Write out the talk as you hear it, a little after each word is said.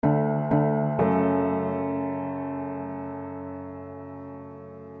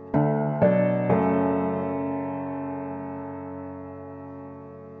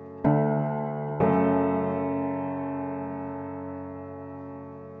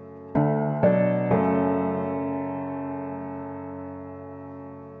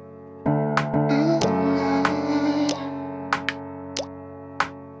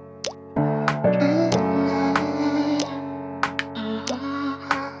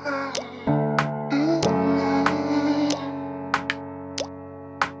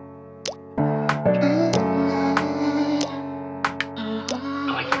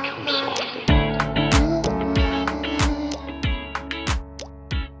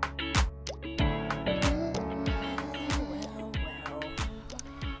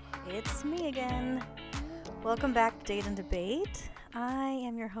again. Welcome back to Date and Debate. I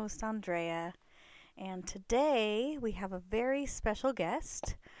am your host, Andrea, and today we have a very special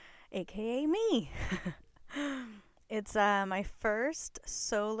guest, aka me. It's my first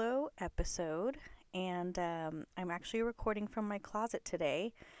solo episode, and I'm actually recording from my closet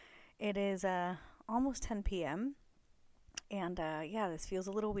today. It is almost 10 p.m., and this feels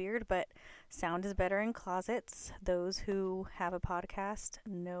a little weird, but sound is better in closets. Those who have a podcast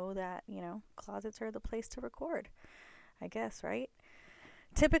know that, closets are the place to record, I guess, right?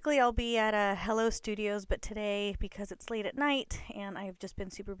 Typically, I'll be at Hello Studios, but today, because it's late at night and I've just been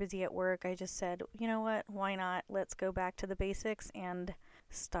super busy at work, I just said, you know what, why not? Let's go back to the basics and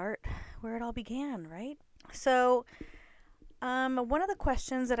start where it all began, right? So, one of the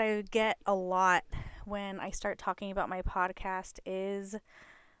questions that I get a lot when I start talking about my podcast is,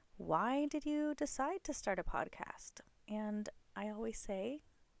 why did you decide to start a podcast? And I always say,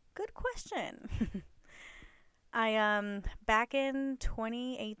 good question. Back in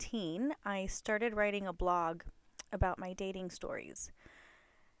 2018, I started writing a blog about my dating stories.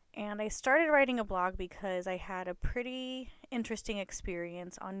 And I started writing a blog because I had a pretty interesting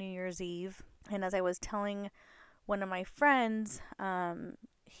experience on New Year's Eve. And as I was telling one of my friends,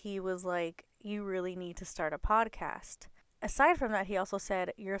 he was like, you really need to start a podcast. Aside from that, he also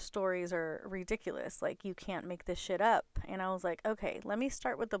said, your stories are ridiculous. Like, you can't make this shit up. And I was like, okay, let me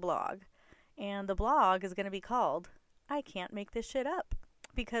start with the blog. And the blog is going to be called, I Can't Make This Shit Up.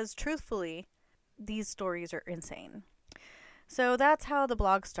 Because truthfully, these stories are insane. So that's how the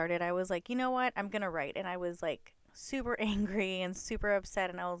blog started. I was like, you know what? I'm going to write. And I was like super angry and super upset.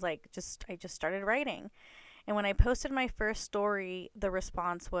 And I was like, I just started writing. And when I posted my first story, the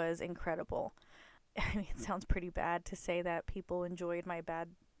response was incredible. I mean, it sounds pretty bad to say that people enjoyed my bad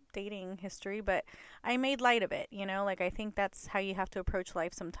dating history, but I made light of it, I think that's how you have to approach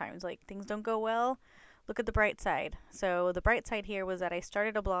life sometimes. Like, things don't go well, look at the bright side. So the bright side here was that I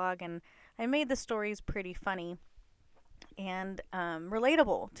started a blog and I made the stories pretty funny and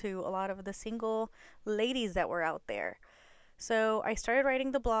relatable to a lot of the single ladies that were out there. So I started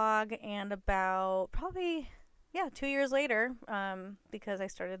writing the blog, and about probably 2 years later, because I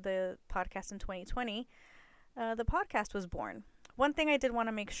started the podcast in 2020, the podcast was born. One thing I did want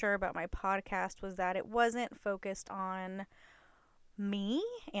to make sure about my podcast was that it wasn't focused on me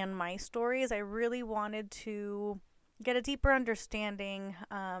and my stories. I really wanted to get a deeper understanding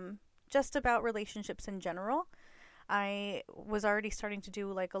just about relationships in general. I was already starting to do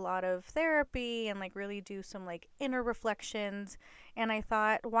like a lot of therapy and like really do some like inner reflections. And I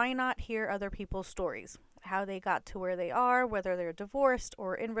thought, why not hear other people's stories? How they got to where they are, whether they're divorced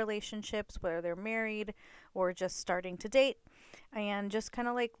or in relationships, whether they're married or just starting to date, and just kind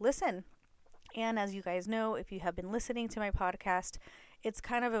of like listen. And as you guys know, if you have been listening to my podcast, it's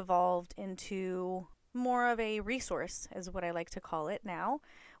kind of evolved into more of a resource, is what I like to call it now,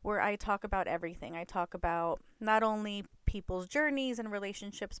 where I talk about everything. I talk about not only people's journeys and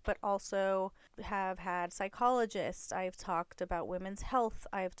relationships, but also have had psychologists. I've talked about women's health.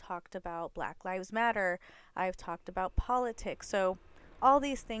 I've talked about Black Lives Matter. I've talked about politics. So all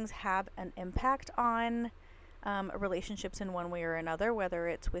these things have an impact on relationships in one way or another, whether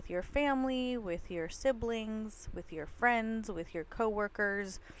it's with your family, with your siblings, with your friends, with your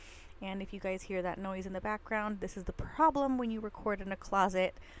coworkers. And if you guys hear that noise in the background, this is the problem when you record in a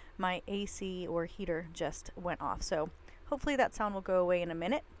closet. My AC or heater just went off. So hopefully that sound will go away in a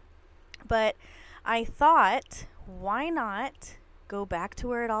minute. But I thought, why not go back to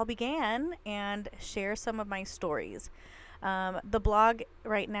where it all began and share some of my stories? The blog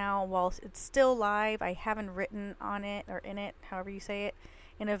right now, while it's still live, I haven't written on it or in it, however you say it,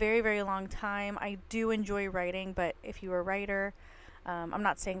 in a very, very long time. I do enjoy writing, but if you're a writer, I'm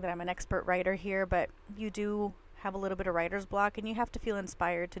not saying that I'm an expert writer here, but you do have a little bit of writer's block and you have to feel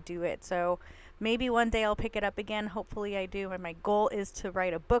inspired to do it. So maybe one day I'll pick it up again. Hopefully I do. And my goal is to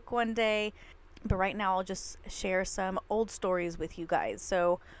write a book one day. But right now I'll just share some old stories with you guys.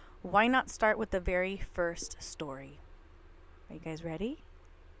 So why not start with the very first story? Are you guys ready?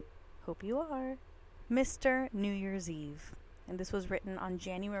 Hope you are. Mr. New Year's Eve. And this was written on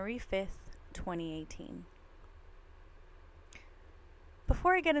January 5th, 2018.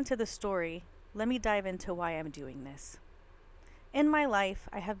 Before I get into the story, let me dive into why I'm doing this. In my life,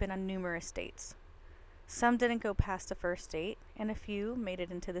 I have been on numerous dates. Some didn't go past the first date, and a few made it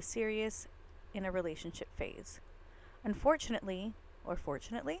into the serious in a relationship phase. Unfortunately, or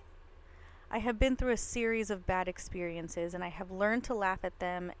fortunately, I have been through a series of bad experiences, and I have learned to laugh at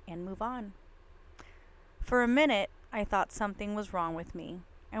them and move on. For a minute, I thought something was wrong with me,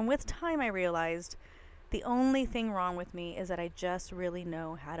 and with time I realized the only thing wrong with me is that I just really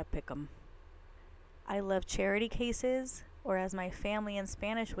know how to pick 'em. I love charity cases, or as my family in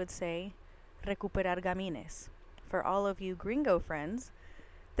Spanish would say, recuperar gamines. For all of you gringo friends,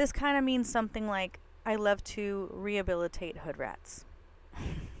 this kind of means something like, I love to rehabilitate hood rats.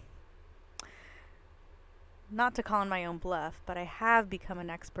 Not to call in my own bluff, but I have become an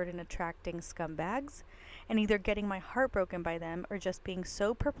expert in attracting scumbags and either getting my heart broken by them or just being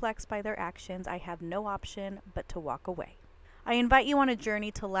so perplexed by their actions I have no option but to walk away. I invite you on a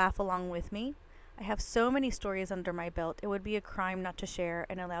journey to laugh along with me. I have so many stories under my belt, it would be a crime not to share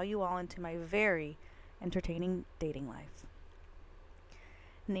and allow you all into my very entertaining dating life.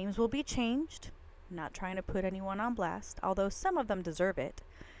 Names will be changed, not trying to put anyone on blast, although some of them deserve it.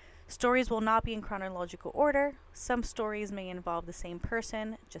 Stories will not be in chronological order. Some stories may involve the same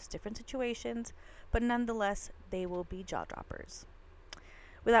person, just different situations, but nonetheless, they will be jaw-droppers.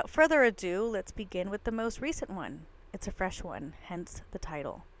 Without further ado, let's begin with the most recent one. It's a fresh one, hence the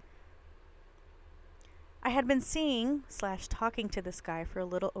title. I had been seeing/talking to this guy for a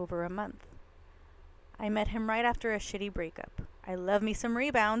little over a month. I met him right after a shitty breakup. I love me some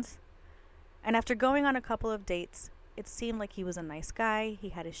rebounds. And after going on a couple of dates, it seemed like he was a nice guy, he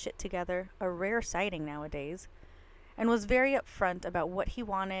had his shit together, a rare sighting nowadays, and was very upfront about what he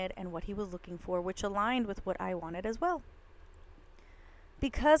wanted and what he was looking for, which aligned with what I wanted as well.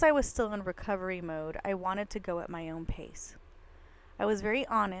 Because I was still in recovery mode, I wanted to go at my own pace. I was very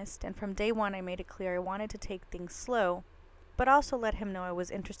honest, and from day one I made it clear I wanted to take things slow, but also let him know I was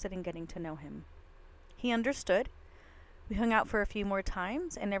interested in getting to know him. He understood. We hung out for a few more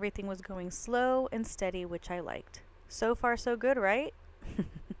times, and everything was going slow and steady, which I liked. So far, so good, right?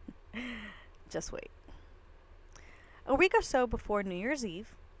 Just wait. A week or so before New Year's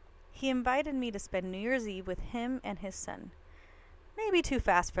Eve, he invited me to spend New Year's Eve with him and his son. Maybe too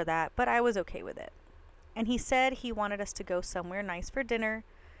fast for that, but I was okay with it. And he said he wanted us to go somewhere nice for dinner,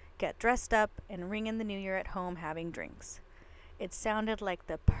 get dressed up, and ring in the new year at home having drinks. It sounded like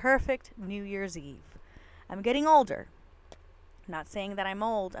the perfect New Year's Eve. I'm getting older. Not saying that I'm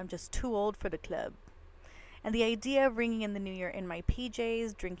old, I'm just too old for the club. And the idea of ringing in the new year in my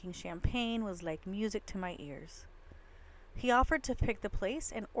PJs, drinking champagne, was like music to my ears. He offered to pick the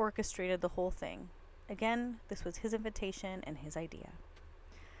place and orchestrated the whole thing. Again, this was his invitation and his idea.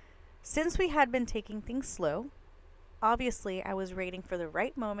 Since we had been taking things slow, obviously I was waiting for the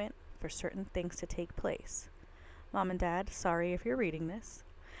right moment for certain things to take place. Mom and Dad, sorry if you're reading this.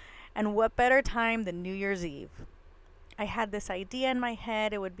 And what better time than New Year's Eve? I had this idea in my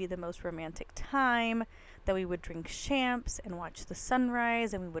head it would be the most romantic time, that we would drink champs and watch the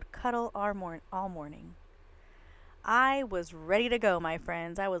sunrise and we would cuddle all morning. I was ready to go, my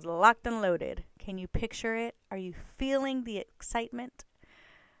friends. I was locked and loaded. Can you picture it? Are you feeling the excitement?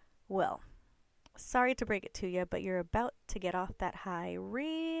 Well, sorry to break it to you, but you're about to get off that high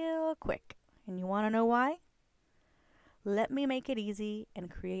real quick. And you want to know why? Let me make it easy and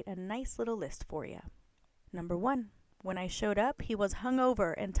create a nice little list for you. Number 1. When I showed up, he was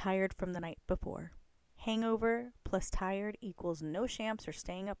hungover and tired from the night before. Hangover plus tired equals no champs or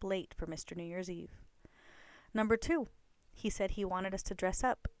staying up late for Mr. New Year's Eve. Number 2, he said he wanted us to dress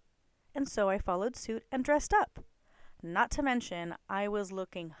up. And so I followed suit and dressed up. Not to mention, I was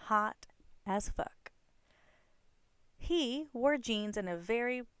looking hot as fuck. He wore jeans and a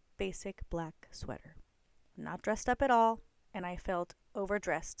very basic black sweater. Not dressed up at all, and I felt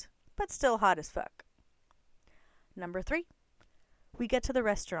overdressed, but still hot as fuck. Number 3, we get to the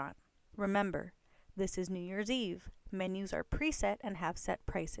restaurant. Remember, this is New Year's Eve. Menus are preset and have set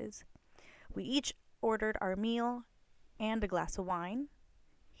prices. We each ordered our meal and a glass of wine.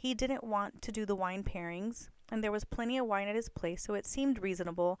 He didn't want to do the wine pairings, and there was plenty of wine at his place, so it seemed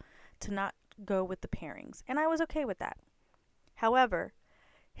reasonable to not go with the pairings, and I was okay with that. However,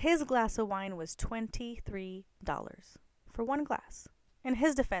 his glass of wine was $23 for one glass. In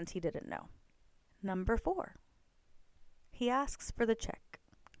his defense, he didn't know. Number 4, he asks for the check.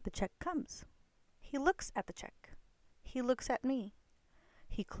 The check comes. He looks at the check. He looks at me.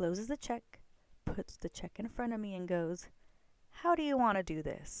 He closes the check, puts the check in front of me, and goes, "How do you want to do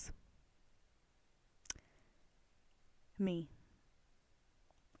this?" Me.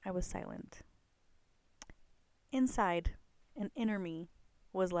 I was silent. Inside, an inner me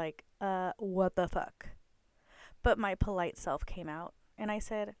was like, what the fuck? But my polite self came out, and I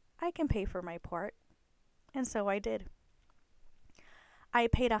said, I can pay for my part. And so I did. I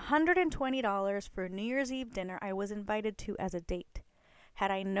paid $120 for a New Year's Eve dinner I was invited to as a date.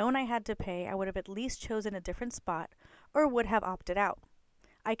 Had I known I had to pay, I would have at least chosen a different spot or would have opted out.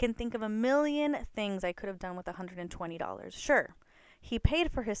 I can think of a million things I could have done with $120. Sure, he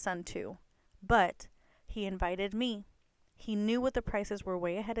paid for his son too, but he invited me. He knew what the prices were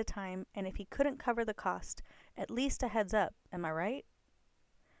way ahead of time, and if he couldn't cover the cost, at least a heads up, am I right?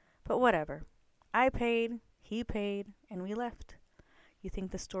 But whatever. I paid, he paid, and we left. You think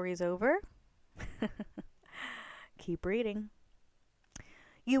the story's over? Keep reading.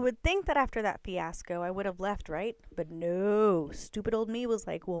 You would think that after that fiasco I would have left, right? But no. Stupid old me was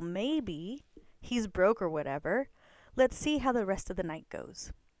like, well, maybe. He's broke or whatever. Let's see how the rest of the night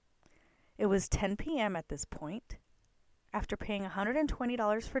goes. It was 10 p.m. at this point. After paying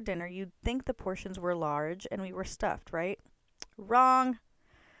 $120 for dinner, you'd think the portions were large and we were stuffed, right? Wrong.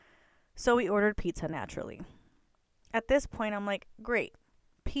 So we ordered pizza naturally. At this point, I'm like, great.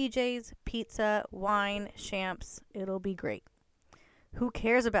 PJs, pizza, wine, champs, it'll be great. Who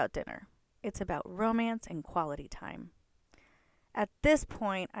cares about dinner? It's about romance and quality time. At this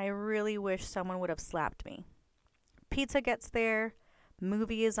point, I really wish someone would have slapped me. Pizza gets there,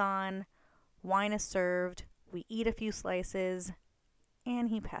 movie is on, wine is served, we eat a few slices, and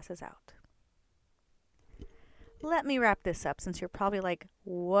he passes out. Let me wrap this up since you're probably like,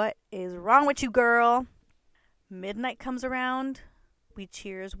 what is wrong with you, girl? Midnight comes around. We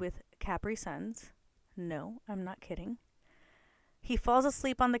cheers with Capri Suns. No, I'm not kidding. He falls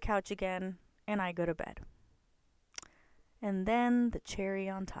asleep on the couch again, and I go to bed. And then the cherry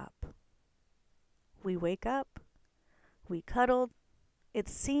on top. We wake up. We cuddled. It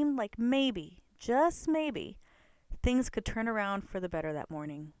seemed like maybe, just maybe, things could turn around for the better that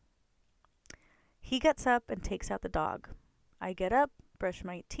morning. He gets up and takes out the dog. I get up, brush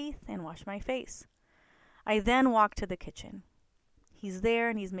my teeth, and wash my face. I then walk to the kitchen. He's there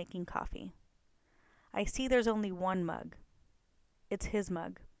and he's making coffee. I see there's only one mug. It's his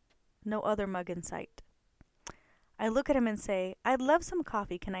mug. No other mug in sight. I look at him and say, I'd love some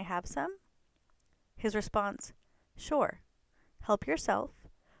coffee. Can I have some? His response, sure. Help yourself.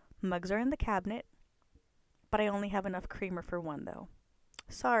 Mugs are in the cabinet. But I only have enough creamer for one, though.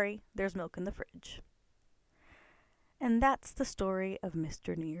 Sorry, there's milk in the fridge. And that's the story of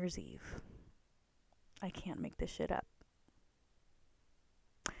Mr. New Year's Eve. I can't make this shit up.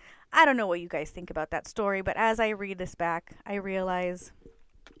 I don't know what you guys think about that story, but as I read this back, I realize,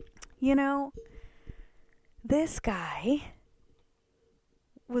 this guy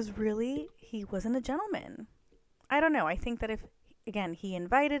he wasn't a gentleman. I don't know. I think that if, again, he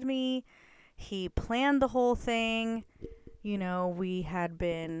invited me, he planned the whole thing, we had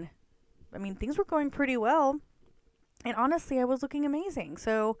been, things were going pretty well. And honestly, I was looking amazing.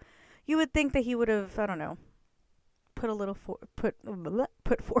 So you would think that he would have, I don't know, put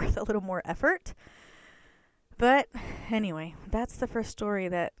forth a little more effort. But anyway, that's the first story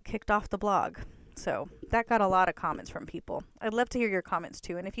that kicked off the blog. So that got a lot of comments from people. I'd love to hear your comments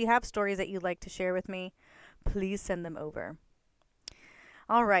too. And if you have stories that you'd like to share with me, please send them over.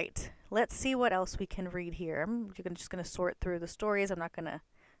 All right, let's see what else we can read here. I'm just going to sort through the stories. I'm not going to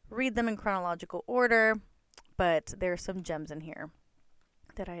read them in chronological order, but there's some gems in here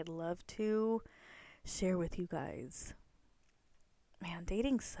that I'd love to share with you guys. Man,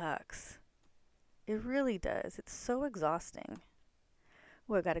 dating sucks. It really does. It's so exhausting.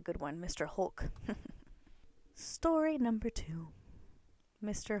 Oh, I got a good one. Mr. Hulk. Story number 2.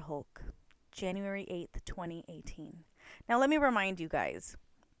 Mr. Hulk. January 8th, 2018. Now, let me remind you guys.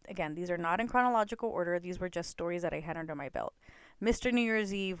 Again, these are not in chronological order. These were just stories that I had under my belt. Mr. New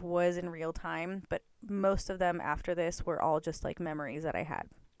Year's Eve was in real time, but most of them after this were all just like memories that I had.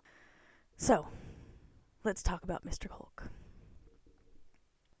 So, let's talk about Mr. Hulk.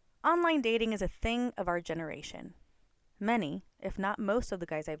 Online dating is a thing of our generation. Many, if not most of the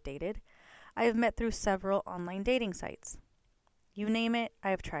guys I've dated, I have met through several online dating sites. You name it, I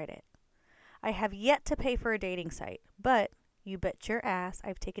have tried it. I have yet to pay for a dating site, but you bet your ass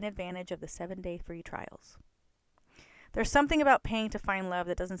I've taken advantage of the 7-day free trials. There's something about paying to find love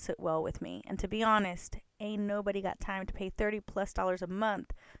that doesn't sit well with me, and to be honest, ain't nobody got time to pay $30+ a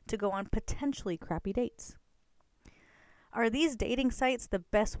month to go on potentially crappy dates. Are these dating sites the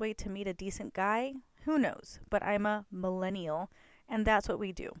best way to meet a decent guy? Who knows, but I'm a millennial, and that's what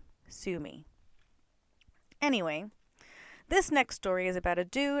we do. Sue me. Anyway, this next story is about a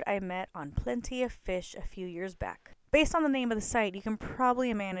dude I met on Plenty of Fish a few years back. Based on the name of the site, you can probably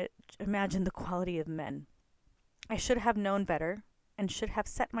imagine the quality of men. I should have known better and should have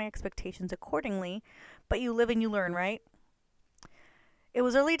set my expectations accordingly, but you live and you learn, right? It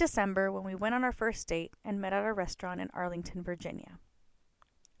was early December when we went on our first date and met at a restaurant in Arlington, Virginia.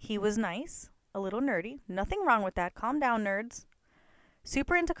 He was nice, a little nerdy, nothing wrong with that, calm down nerds,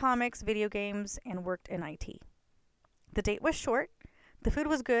 super into comics, video games, and worked in IT. The date was short, the food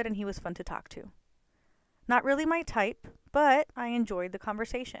was good, and he was fun to talk to. Not really my type, but I enjoyed the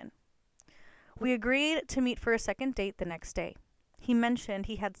conversation. We agreed to meet for a second date the next day. He mentioned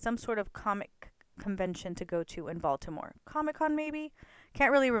he had some sort of comic convention to go to in Baltimore. Comic-Con, maybe?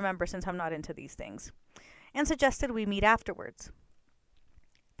 Can't really remember since I'm not into these things. And suggested we meet afterwards.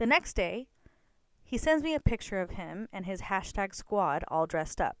 The next day, he sends me a picture of him and his hashtag squad all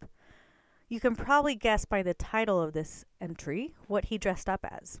dressed up. You can probably guess by the title of this entry what he dressed up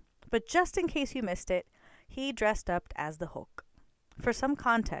as. But just in case you missed it, he dressed up as the Hulk. For some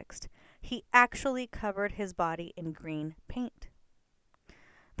context, he actually covered his body in green paint.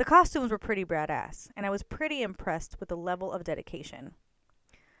 The costumes were pretty badass, and I was pretty impressed with the level of dedication.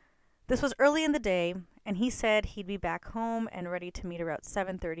 This was early in the day, and he said he'd be back home and ready to meet around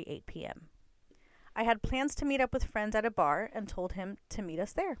 7:30, 8 p.m. I had plans to meet up with friends at a bar and told him to meet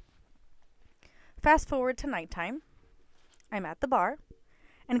us there. Fast forward to nighttime. I'm at the bar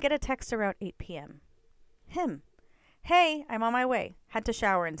and get a text around 8 p.m. Him. Hey, I'm on my way. Had to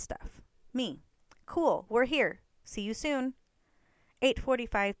shower and stuff. Me. Cool, we're here. See you soon.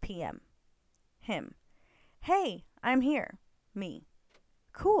 8:45 p.m. Him. Hey, I'm here. Me.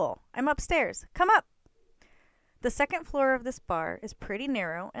 Cool, I'm upstairs. Come up. The second floor of this bar is pretty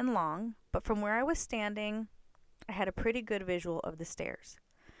narrow and long, but from where I was standing, I had a pretty good visual of the stairs.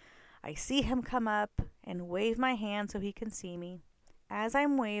 I see him come up and wave my hand so he can see me. As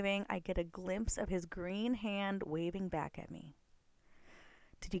I'm waving, I get a glimpse of his green hand waving back at me.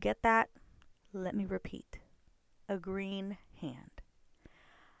 Did you get that? Let me repeat. A green hand.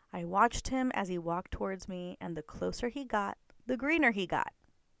 I watched him as he walked towards me, and the closer he got, the greener he got.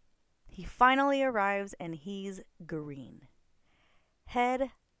 He finally arrives, and he's green.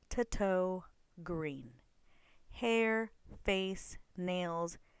 Head to toe green. Hair, face,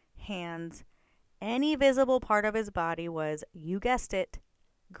 nails, hands, any visible part of his body was, you guessed it,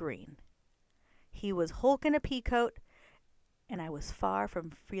 green. He was Hulk in a pea coat, and I was far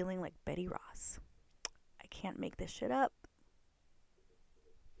from feeling like Betty Ross. I can't make this shit up.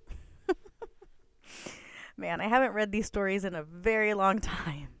 Man, I haven't read these stories in a very long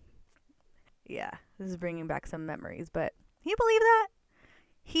time. Yeah, this is bringing back some memories, but can you believe that?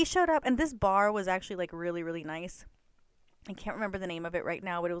 He showed up, and this bar was actually like really, really nice. I can't remember the name of it right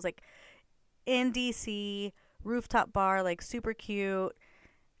now, but it was like in DC, rooftop bar, like super cute,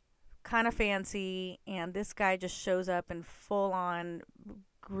 kind of fancy, and this guy just shows up in full on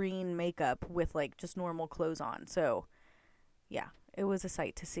green makeup with like just normal clothes on. So yeah, it was a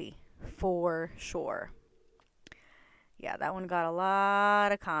sight to see for sure. Yeah, that one got a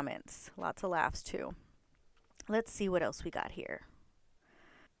lot of comments, lots of laughs too. Let's see what else we got here.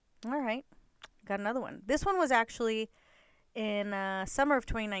 All right, got another one. This one was actually in summer of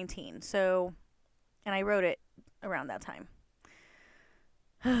 2019. So, and I wrote it around that time.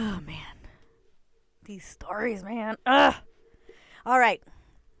 Oh, man. These stories, man. Ugh. All right.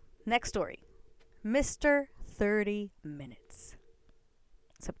 Next story. Mr. 30 Minutes.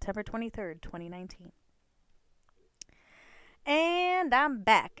 September 23rd, 2019. And I'm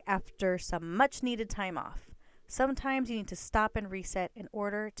back after some much needed time off. Sometimes you need to stop and reset in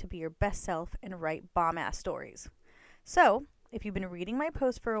order to be your best self and write bomb-ass stories. So, if you've been reading my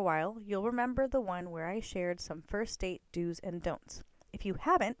post for a while, you'll remember the one where I shared some first date do's and don'ts. If you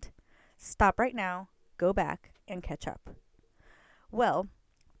haven't, stop right now, go back, and catch up. Well,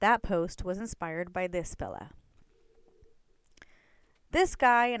 that post was inspired by this fella. This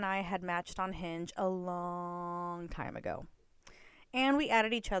guy and I had matched on Hinge a long time ago, and we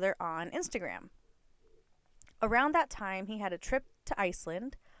added each other on Instagram. Around that time, he had a trip to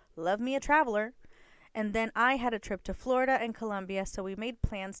Iceland, love me a traveler, and then I had a trip to Florida and Colombia, so we made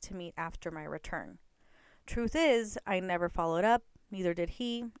plans to meet after my return. Truth is, I never followed up, neither did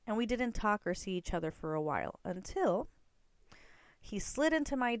he, and we didn't talk or see each other for a while, until he slid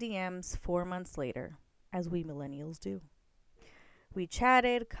into my DMs 4 months later, as we millennials do. We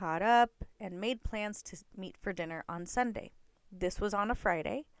chatted, caught up, and made plans to meet for dinner on Sunday. This was on a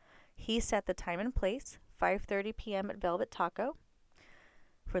Friday. He set the time and place, 5:30 p.m. at Velvet Taco.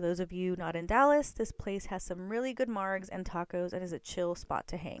 For those of you not in Dallas, this place has some really good margs and tacos and is a chill spot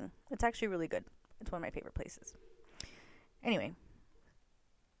to hang. It's actually really good. It's one of my favorite places. Anyway,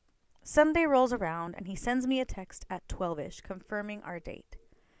 Sunday rolls around and he sends me a text at 12-ish confirming our date.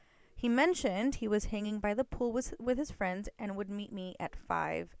 He mentioned he was hanging by the pool with his friends and would meet me at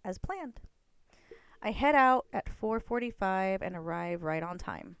 5 as planned. I head out at 4:45 and arrive right on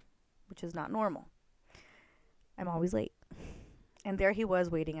time, which is not normal. I'm always late. And there he was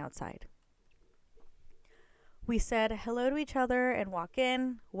waiting outside. We said hello to each other and walk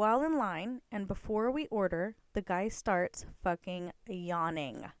in. While in line, and before we order, the guy starts fucking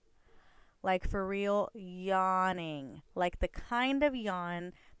yawning. Like for real, yawning. Like the kind of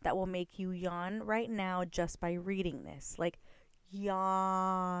yawn that will make you yawn right now just by reading this. Like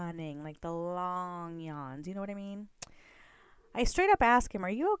yawning, like the long yawns. You know what I mean? I straight up ask him, "Are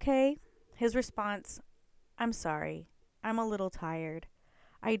you okay?" His response, "I'm sorry. I'm a little tired.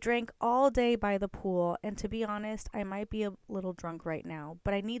 I drank all day by the pool, and to be honest, I might be a little drunk right now,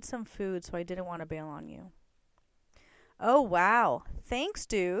 but I need some food, so I didn't want to bail on you." Oh, wow. Thanks,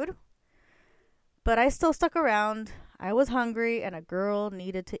 dude. But I still stuck around. I was hungry, and a girl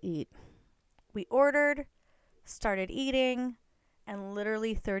needed to eat. We ordered, started eating, and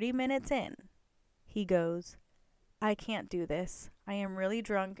literally 30 minutes in, he goes, "I can't do this. I am really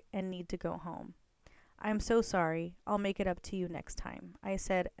drunk and need to go home. I'm so sorry. I'll make it up to you next time." I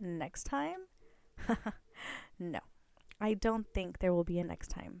said, "Next time?" No, I don't think there will be a next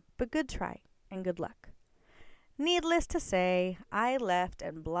time, but good try and good luck. Needless to say, I left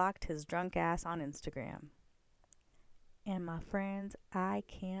and blocked his drunk ass on Instagram. And my friends, I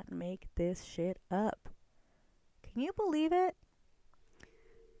can't make this shit up. Can you believe it?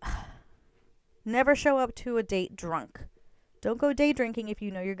 Never show up to a date drunk. Don't go day drinking if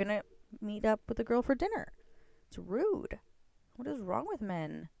you know you're going to meet up with a girl for dinner. It's rude. What is wrong with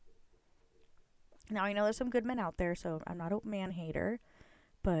men? Now, I know there's some good men out there, so I'm not a man hater.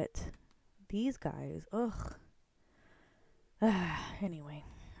 But these guys, ugh. Anyway.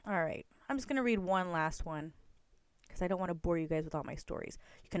 All right. I'm just going to read one last one, because I don't want to bore you guys with all my stories.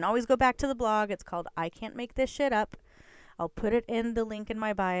 You can always go back to the blog. It's called I Can't Make This Shit Up. I'll put it in the link in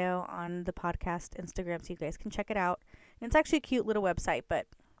my bio on the podcast Instagram so you guys can check it out. And it's actually a cute little website, but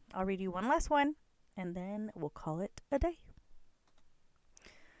I'll read you one last one, and then we'll call it a day.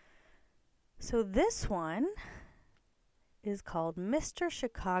 So this one is called Mr.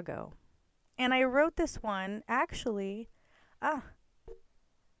 Chicago. And I wrote this one, actually,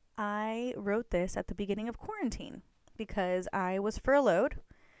 I wrote this at the beginning of quarantine because I was furloughed,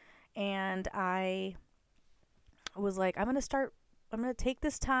 and I was like, I'm going to take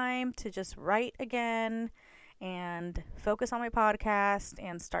this time to just write again and focus on my podcast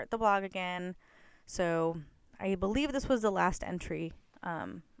and start the blog again. So I believe this was the last entry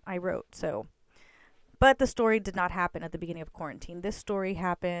I wrote. But the story did not happen at the beginning of quarantine. This story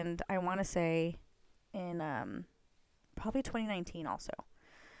happened, I want to say, in probably 2019 also.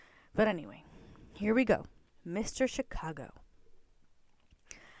 But anyway, here we go. Mr. Chicago.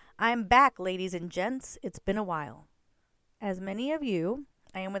 I'm back, ladies and gents. It's been a while. As many of you,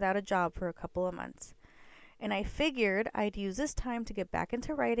 I am without a job for a couple of months. And I figured I'd use this time to get back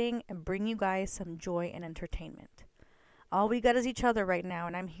into writing and bring you guys some joy and entertainment. All we got is each other right now,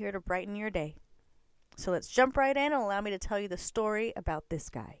 and I'm here to brighten your day. So let's jump right in and allow me to tell you the story about this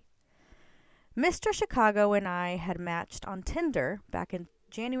guy. Mr. Chicago and I had matched on Tinder back in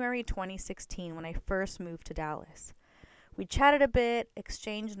January 2016 when I first moved to Dallas. We chatted a bit,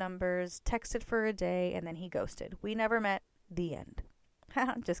 exchanged numbers, texted for a day, and then he ghosted. We never met. The end.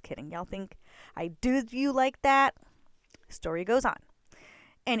 Just kidding. Y'all think I do you like that? Story goes on.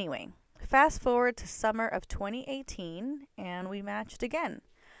 Anyway, fast forward to summer of 2018, and we matched again.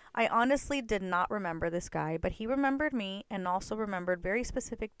 I honestly did not remember this guy, but he remembered me and also remembered very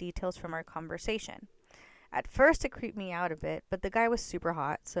specific details from our conversation. At first, it creeped me out a bit, but the guy was super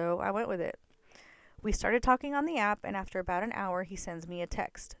hot, so I went with it. We started talking on the app, and after about an hour, he sends me a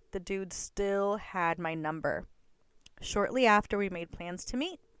text. The dude still had my number. Shortly after, we made plans to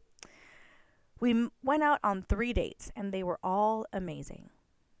meet. We went out on 3 dates, and they were all amazing.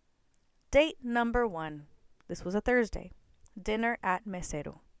 Date number 1. This was a Thursday. Dinner at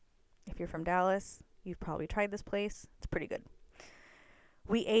Mesero. If you're from Dallas, you've probably tried this place. It's pretty good.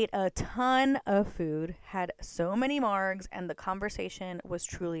 We ate a ton of food, had so many margs, and the conversation was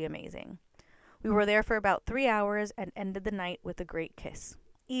truly amazing. We were there for about 3 hours and ended the night with a great kiss.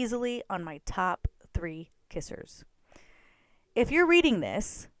 Easily on my top 3 kissers. If you're reading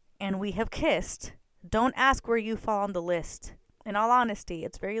this and we have kissed, don't ask where you fall on the list. In all honesty,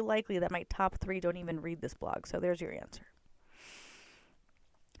 it's very likely that my top 3 don't even read this blog, so there's your answer.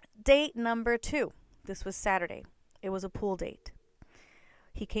 Date number 2. This was Saturday. It was a pool date.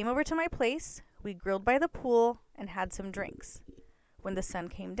 He came over to my place, we grilled by the pool, and had some drinks. When the sun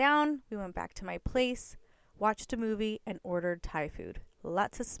came down, we went back to my place, watched a movie, and ordered Thai food.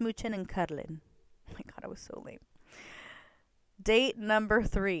 Lots of smooching and cuddling. Oh my God, I was so lame. Date number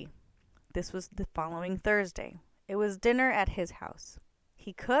 3. This was the following Thursday. It was dinner at his house.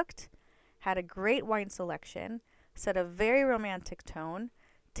 He cooked, had a great wine selection, set a very romantic tone,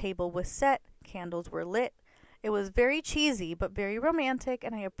 table was set, candles were lit. It was very cheesy, but very romantic,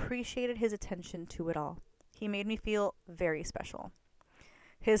 and I appreciated his attention to it all. He made me feel very special.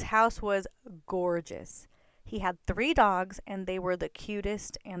 His house was gorgeous. He had 3 dogs, and they were the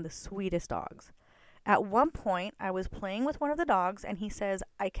cutest and the sweetest dogs. At one point, I was playing with one of the dogs, and he says,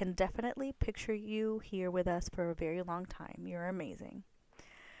 "I can definitely picture you here with us for a very long time. You're amazing."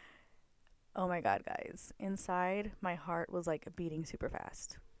 Oh my God, guys. Inside, my heart was like beating super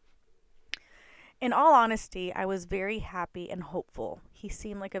fast. In all honesty, I was very happy and hopeful. He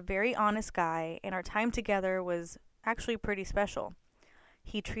seemed like a very honest guy, and our time together was actually pretty special.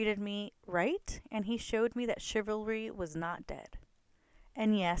 He treated me right, and he showed me that chivalry was not dead.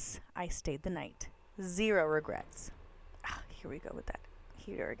 And yes, I stayed the night. 0 regrets. Here we go with that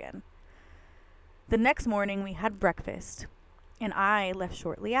heater again. The next morning, we had breakfast, and I left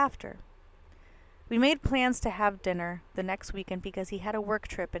shortly after. We made plans to have dinner the next weekend because he had a work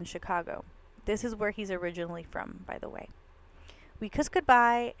trip in Chicago. This is where he's originally from, by the way. We kissed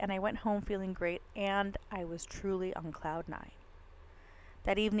goodbye, and I went home feeling great, and I was truly on cloud 9.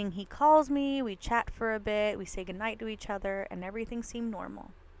 That evening he calls me, we chat for a bit, we say goodnight to each other, and everything seemed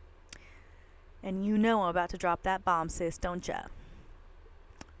normal. And you know I'm about to drop that bomb, sis, don't ya?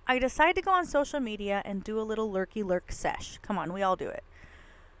 I decide to go on social media and do a little lurky lurk sesh. Come on, we all do it.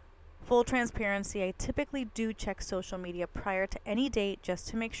 Full transparency, I typically do check social media prior to any date just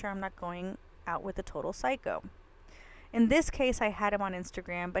to make sure I'm not going out with a total psycho. In this case, I had him on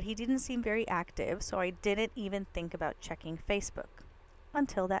Instagram, but he didn't seem very active, so I didn't even think about checking Facebook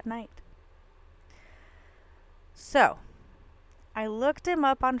until that night. So, I looked him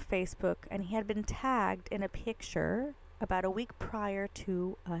up on Facebook, and he had been tagged in a picture about a week prior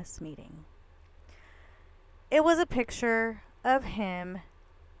to us meeting. It was a picture of him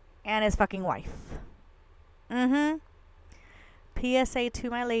and his fucking wife. PSA to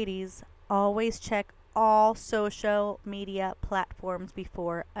my ladies, always check all social media platforms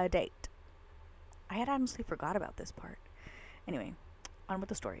before a date. I had honestly forgot about this part. Anyway, on with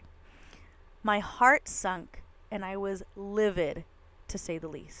the story. My heart sunk, and I was livid, to say the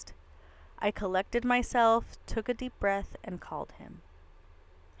least. I collected myself, took a deep breath, and called him.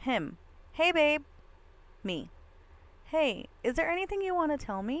 Him. Hey, babe. Me. Hey, is there anything you want to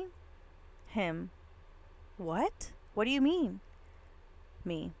tell me? Him. What? What do you mean?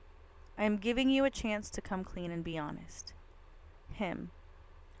 Me. I am giving you a chance to come clean and be honest. Him.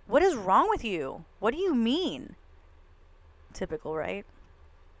 What is wrong with you? What do you mean? Typical, right?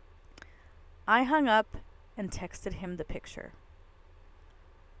 I hung up and texted him the picture.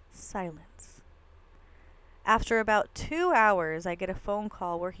 Silence. After about 2 hours, I get a phone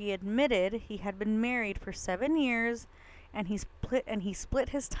call where he admitted he had been married for 7 years, and he split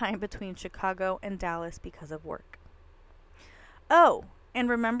his time between Chicago and Dallas because of work. Oh, and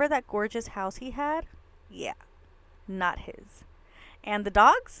remember that gorgeous house he had? Yeah, not his. And the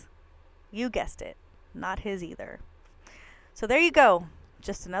dogs? You guessed it, not his either. So there you go.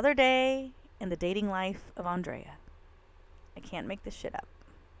 Just another day in the dating life of Andrea. I can't make this shit up.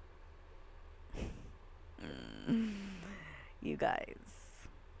 You guys.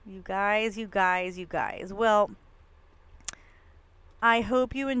 Well, I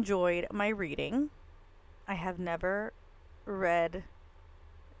hope you enjoyed my reading. I have never read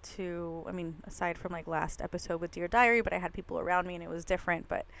aside from like last episode with Dear Diary, but I had people around me and it was different,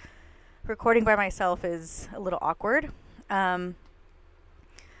 but recording by myself is a little awkward.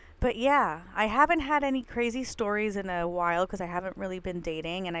 But yeah, I haven't had any crazy stories in a while because I haven't really been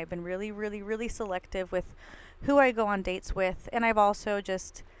dating, and I've been really, really, really selective with who I go on dates with. And I've also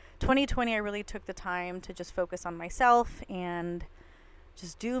 2020, I really took the time to just focus on myself and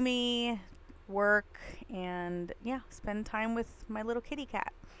just do me, work, and spend time with my little kitty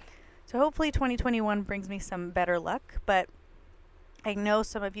cat. So hopefully 2021 brings me some better luck, but I know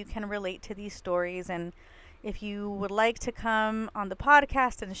some of you can relate to these stories, and if you would like to come on the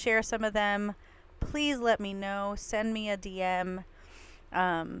podcast and share some of them, please let me know. Send me a DM.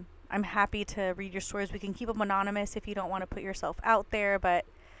 I'm happy to read your stories. We can keep them anonymous if you don't want to put yourself out there, but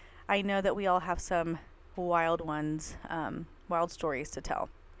I know that we all have some wild stories to tell.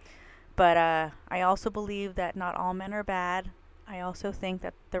 But I also believe that not all men are bad. I also think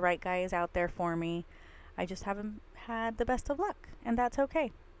that the right guy is out there for me. I just haven't had the best of luck, and that's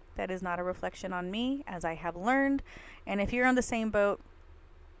okay. That is not a reflection on me, as I have learned. And if you're on the same boat,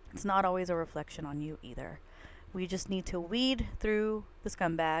 it's not always a reflection on you either. We just need to weed through the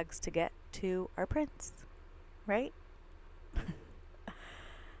scumbags to get to our prince. Right?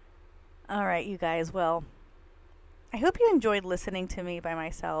 All right, you guys. Well, I hope you enjoyed listening to me by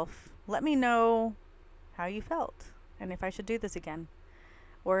myself. Let me know how you felt and if I should do this again,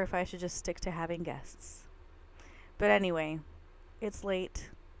 or if I should just stick to having guests. But anyway, it's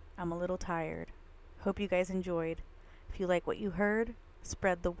late. I'm a little tired. Hope you guys enjoyed. If you like what you heard,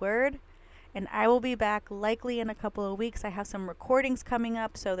 spread the word. And I will be back likely in a couple of weeks. I have some recordings coming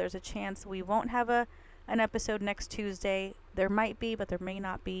up, so there's a chance we won't have an episode next Tuesday. There might be, but there may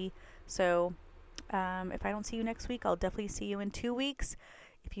not be. So if I don't see you next week, I'll definitely see you in 2 weeks.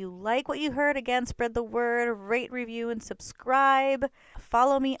 If you like what you heard, again, spread the word, rate, review, and subscribe.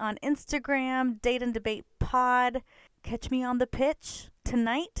 Follow me on Instagram, Date and Debate Pod. Catch me on the pitch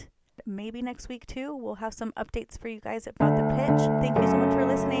tonight. Maybe next week too. We'll have some updates for you guys about the pitch. Thank you so much for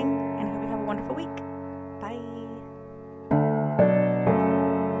listening, and I hope you have a wonderful week.